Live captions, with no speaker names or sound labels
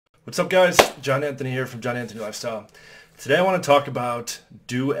What's up, guys? John Anthony here from John Anthony Lifestyle. Today I want to talk about,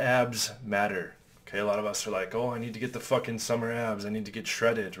 do abs matter? Okay, a lot of us are like, oh, I need to get the fucking summer abs. I need to get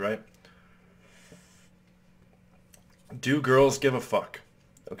shredded, right? Do girls give a fuck?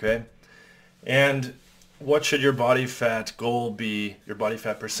 Okay? And what should your body fat goal be, your body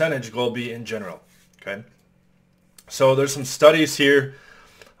fat percentage goal be in general? Okay? So there's some studies here.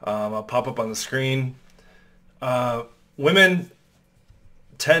 I'll pop up on the screen. Women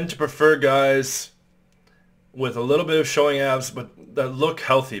tend to prefer guys with a little bit of showing abs, but that look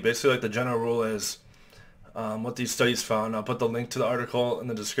healthy. Basically, like the general rule is what these studies found. I'll put the link to the article in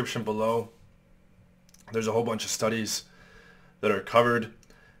the description below. There's a whole bunch of studies that are covered.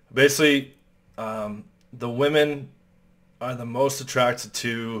 Basically, the women are the most attracted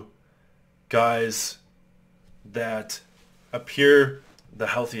to guys that appear the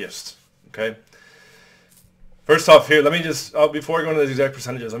healthiest. Okay. First off here, let me just, before I go into the exact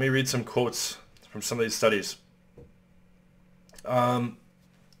percentages, let me read some quotes from some of these studies. When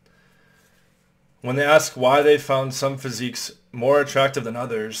they ask why they found some physiques more attractive than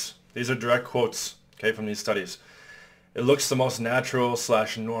others, these are direct quotes, okay, from these studies. It looks the most natural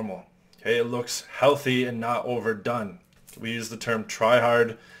 / normal. Okay, it looks healthy and not overdone. We use the term try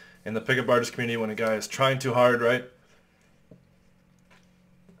hard in the pickup artist community when a guy is trying too hard, right?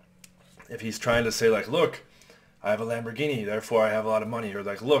 If he's trying to say like, look, I have a Lamborghini, therefore I have a lot of money. Or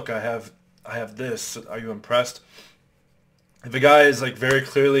like, look, I have this. Are you impressed? If a guy is like very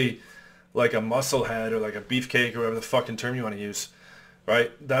clearly like a muscle head or like a beefcake or whatever the fucking term you want to use,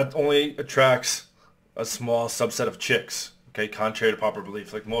 right? That only attracts a small subset of chicks, okay, contrary to popular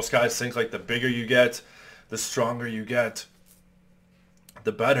belief. Like most guys think like the bigger you get, the stronger you get,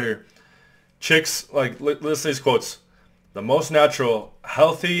 the better. Chicks, like, listen to these quotes. The most natural,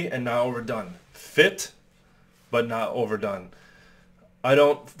 healthy and not overdone. Fit, but not overdone. I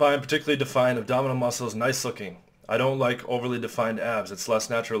don't find particularly defined abdominal muscles nice looking. I don't like overly defined abs. It's less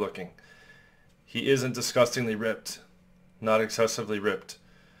natural looking. He isn't disgustingly ripped. Not excessively ripped.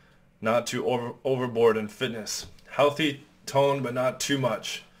 Not too overboard in fitness. Healthy toned, but not too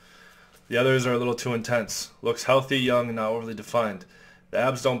much. The others are a little too intense. Looks healthy, young, and not overly defined. The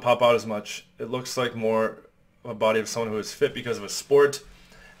abs don't pop out as much. It looks like more a body of someone who is fit because of a sport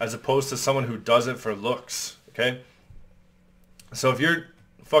as opposed to someone who does it for looks. Okay? So if you're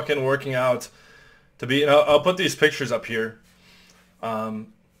fucking working out to be, and I'll put these pictures up here.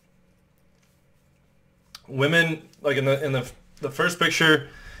 Women, like in the first picture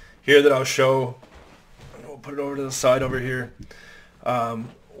here that I'll show, we'll put it over to the side over here.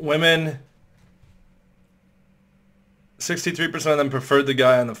 Women, 63% of them preferred the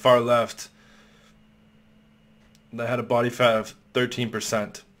guy on the far left that had a body fat of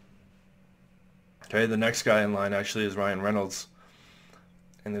 13%. Okay, the next guy in line actually is Ryan Reynolds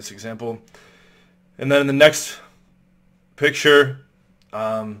in this example. And then in the next picture,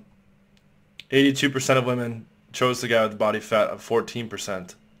 82% of women chose the guy with the body fat of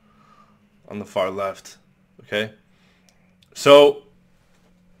 14% on the far left. Okay, so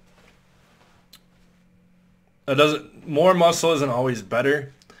it doesn't. More muscle isn't always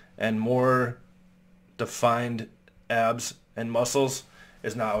better, and more defined abs and muscles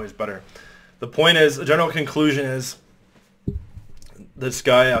is not always better. The point is, the general conclusion is, this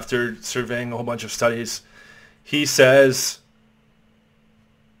guy, after surveying a whole bunch of studies, he says,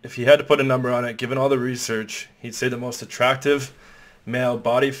 if he had to put a number on it, given all the research, he'd say the most attractive male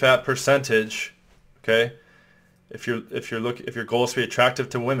body fat percentage, okay, if your goal is to be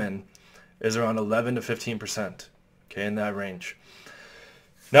attractive to women, is around 11 to 15%, okay, in that range.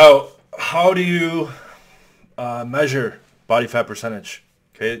 Now, how do you measure body fat percentage?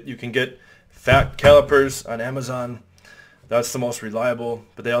 Okay, you can get fat calipers on Amazon. That's the most reliable,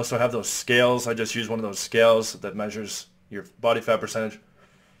 but they also have those scales. I just use one of those scales that measures your body fat percentage.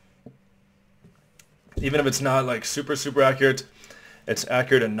 Even if it's not like super accurate, it's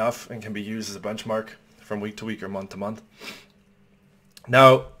accurate enough and can be used as a benchmark from week to week or month to month.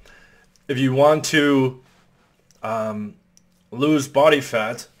 Now, if you want to lose body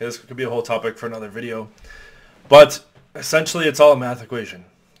fat, this could be a whole topic for another video, but essentially it's all a math equation.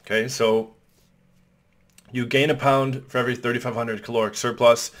 Okay, so you gain a pound for every 3,500 caloric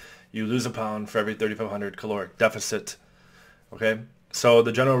surplus. You lose a pound for every 3,500 caloric deficit. Okay, so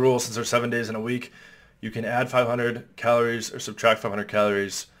the general rule, since there's 7 days in a week, you can add 500 calories or subtract 500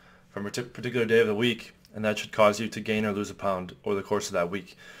 calories from a particular day of the week, and that should cause you to gain or lose a pound over the course of that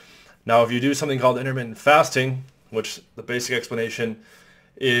week. Now, if you do something called intermittent fasting, which the basic explanation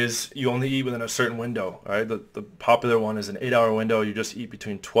is you only eat within a certain window. All right, the popular one is an 8-hour window. You just eat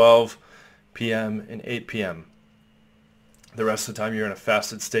between 12 p.m. and 8 p.m. The rest of the time you're in a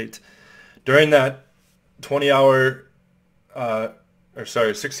fasted state. During that 20-hour,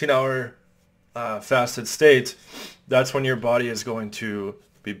 16-hour fasted state, that's when your body is going to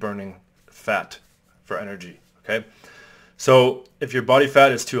be burning fat for energy, okay? So if your body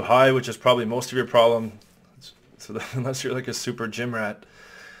fat is too high, which is probably most of your problem, so unless you're like a super gym rat,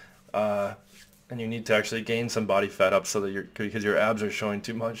 and you need to actually gain some body fat up so that because your abs are showing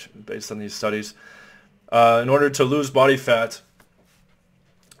too much based on these studies. In order to lose body fat,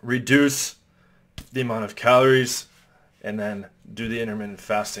 reduce the amount of calories and then do the intermittent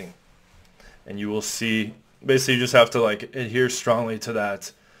fasting. And you will see, basically you just have to like adhere strongly to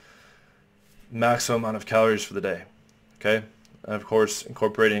that maximum amount of calories for the day. Okay? And of course,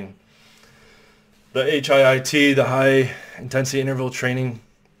 incorporating the HIIT, the high intensity interval training,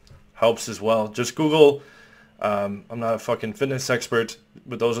 helps as well. Just Google, I'm not a fucking fitness expert,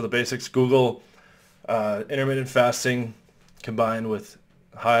 but those are the basics. Google intermittent fasting combined with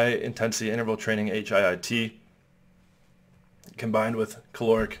high intensity interval training, HIIT, combined with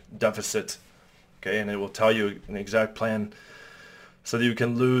caloric deficit. Okay, and it will tell you an exact plan so that you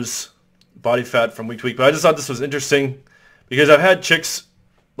can lose body fat from week to week. But I just thought this was interesting because I've had chicks,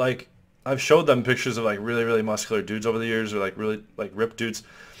 like, I've showed them pictures of like really, really muscular dudes over the years, or like really like ripped dudes.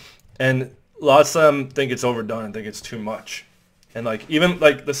 And lots of them think it's overdone and think it's too much. And like even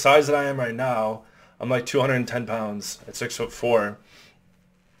like the size that I am right now, I'm like 210 pounds at 6'4".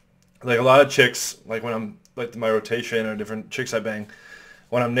 Like a lot of chicks, like when I'm like my rotation or different chicks I bang,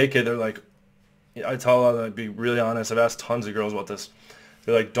 when I'm naked, they're like, I tell a lot of them, to be really honest, I've asked tons of girls about this.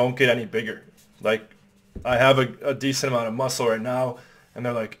 They're like, don't get any bigger. Like I have a decent amount of muscle right now, and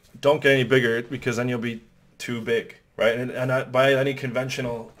they're like, don't get any bigger because then you'll be too big. Right, and by any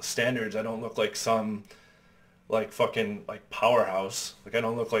conventional standards, I don't look like some, like fucking like powerhouse. Like I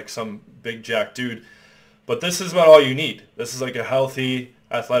don't look like some big jack dude. But this is about all you need. This is like a healthy,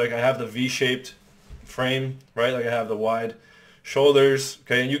 athletic. I have the V-shaped frame, right? Like I have the wide shoulders.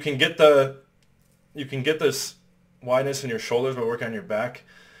 Okay, and you can get this wideness in your shoulders by working on your back.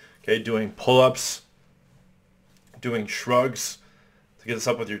 Okay, doing pull-ups, doing shrugs to get this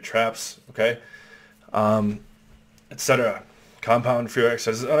up with your traps. Okay. Etc. Compound for your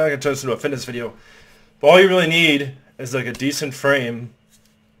exercises. I'm not going to turn this into a fitness video. But all you really need is like a decent frame,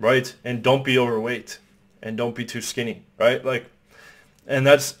 right? And don't be overweight. And don't be too skinny, right? Like, and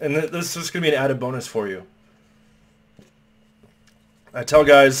this is going to be an added bonus for you. I tell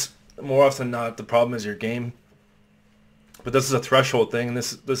guys more often than not, the problem is your game. But this is a threshold thing. And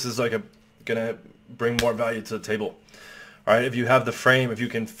this is like going to bring more value to the table. All right. If you have the frame, if you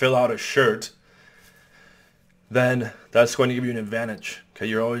can fill out a shirt, then that's going to give you an advantage. Okay,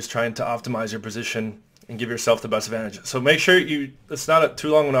 you're always trying to optimize your position and give yourself the best advantage. So make sure it's not a too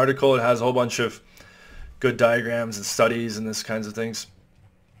long an article. It has a whole bunch of good diagrams and studies and this kinds of things.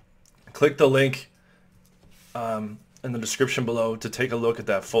 Click the link in the description below to take a look at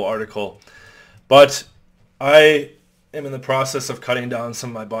that full article. But I am in the process of cutting down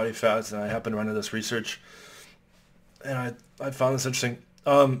some of my body fats, and I happen to run into this research, and I found this interesting.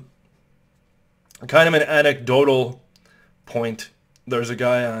 Kind of an anecdotal point. There's a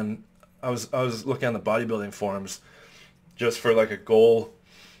guy on, I was looking on the bodybuilding forums just for like a goal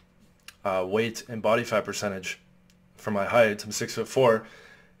weight and body fat percentage for my height. I'm 6'4",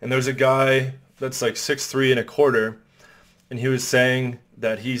 and there's a guy that's like 6'3.25", and he was saying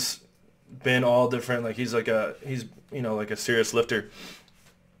that he's been all different. Like he's like a serious lifter,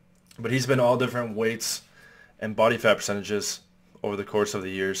 but he's been all different weights and body fat percentages over the course of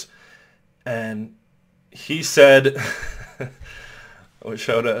the years. And he said, I wish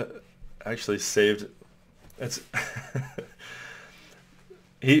I would have actually saved it's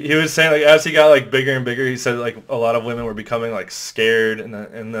he was saying like as he got like bigger and bigger, he said like a lot of women were becoming like scared, and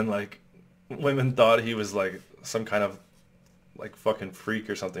then like women thought he was like some kind of like fucking freak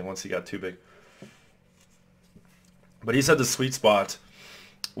or something once he got too big. But he said the sweet spot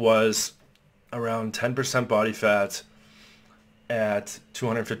was around 10% body fat at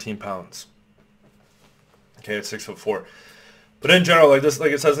 215 pounds. Okay, at 6'4". But in general, like this,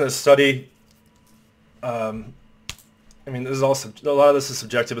 like it says in this study, I mean, this is also a lot of this is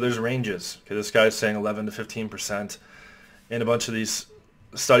subjective, but there's ranges. Okay, this guy's saying 11 to 15%. In a bunch of these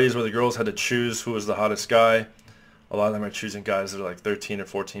studies where the girls had to choose who was the hottest guy, a lot of them are choosing guys that are like 13 or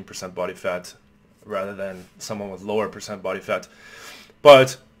 14% body fat rather than someone with lower percent body fat.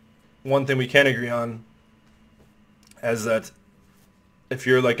 But one thing we can agree on is that if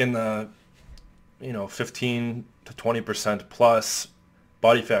you're like in the 15 to 20% plus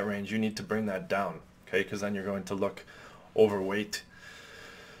body fat range, you need to bring that down, okay? Because then you're going to look overweight.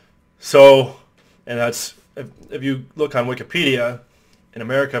 So, and that's if you look on Wikipedia, in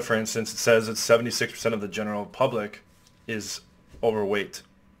America, for instance, it says that 76% of the general public is overweight.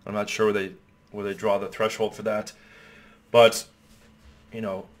 I'm not sure where they draw the threshold for that, but you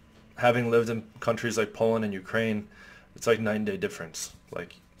know, having lived in countries like Poland and Ukraine, it's like night and day difference.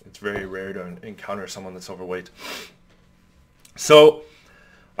 Like, it's very rare to encounter someone that's overweight. So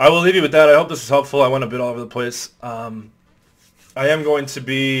I will leave you with that. I hope this is helpful. I went a bit all over the place. I am going to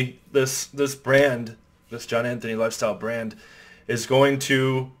be this brand, this John Anthony lifestyle brand, is going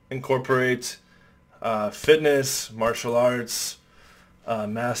to incorporate fitness, martial arts,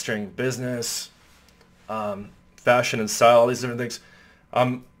 mastering business, fashion and style, all these different things.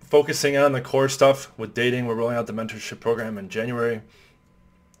 I'm focusing on the core stuff with dating. We're rolling out the mentorship program in January,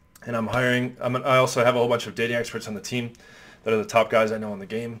 and I also have a whole bunch of dating experts on the team that are the top guys I know in the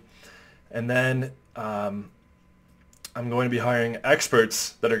game. And then I'm going to be hiring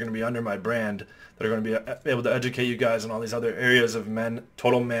experts that are going to be under my brand, that are going to be able to educate you guys on all these other areas of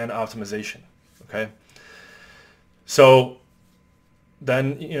total man optimization. Okay? So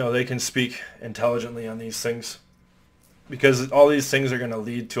then, they can speak intelligently on these things, because all these things are going to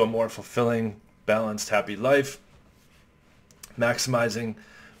lead to a more fulfilling, balanced, happy life, maximizing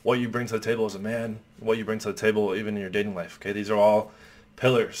what you bring to the table as a man, what you bring to the table even in your dating life. Okay, these are all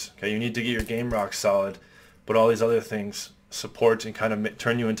pillars. Okay, you need to get your game rock solid, but all these other things support and kind of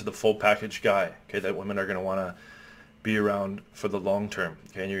turn you into the full package guy. Okay, that women are going to want to be around for the long term.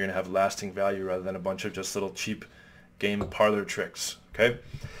 Okay, and you're going to have lasting value rather than a bunch of just little cheap game parlor tricks. Okay,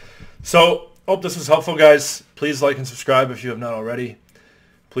 so hope this was helpful, guys. Please like and subscribe if you have not already.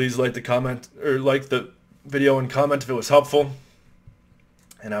 Please like the video and comment if it was helpful.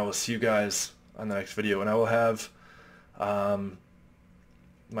 And I will see you guys on the next video. And I will have my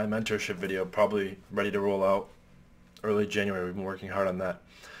mentorship video probably ready to roll out early January. We've been working hard on that.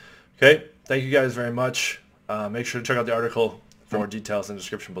 Okay, thank you guys very much. Make sure to check out the article for more details in the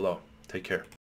description below. Take care.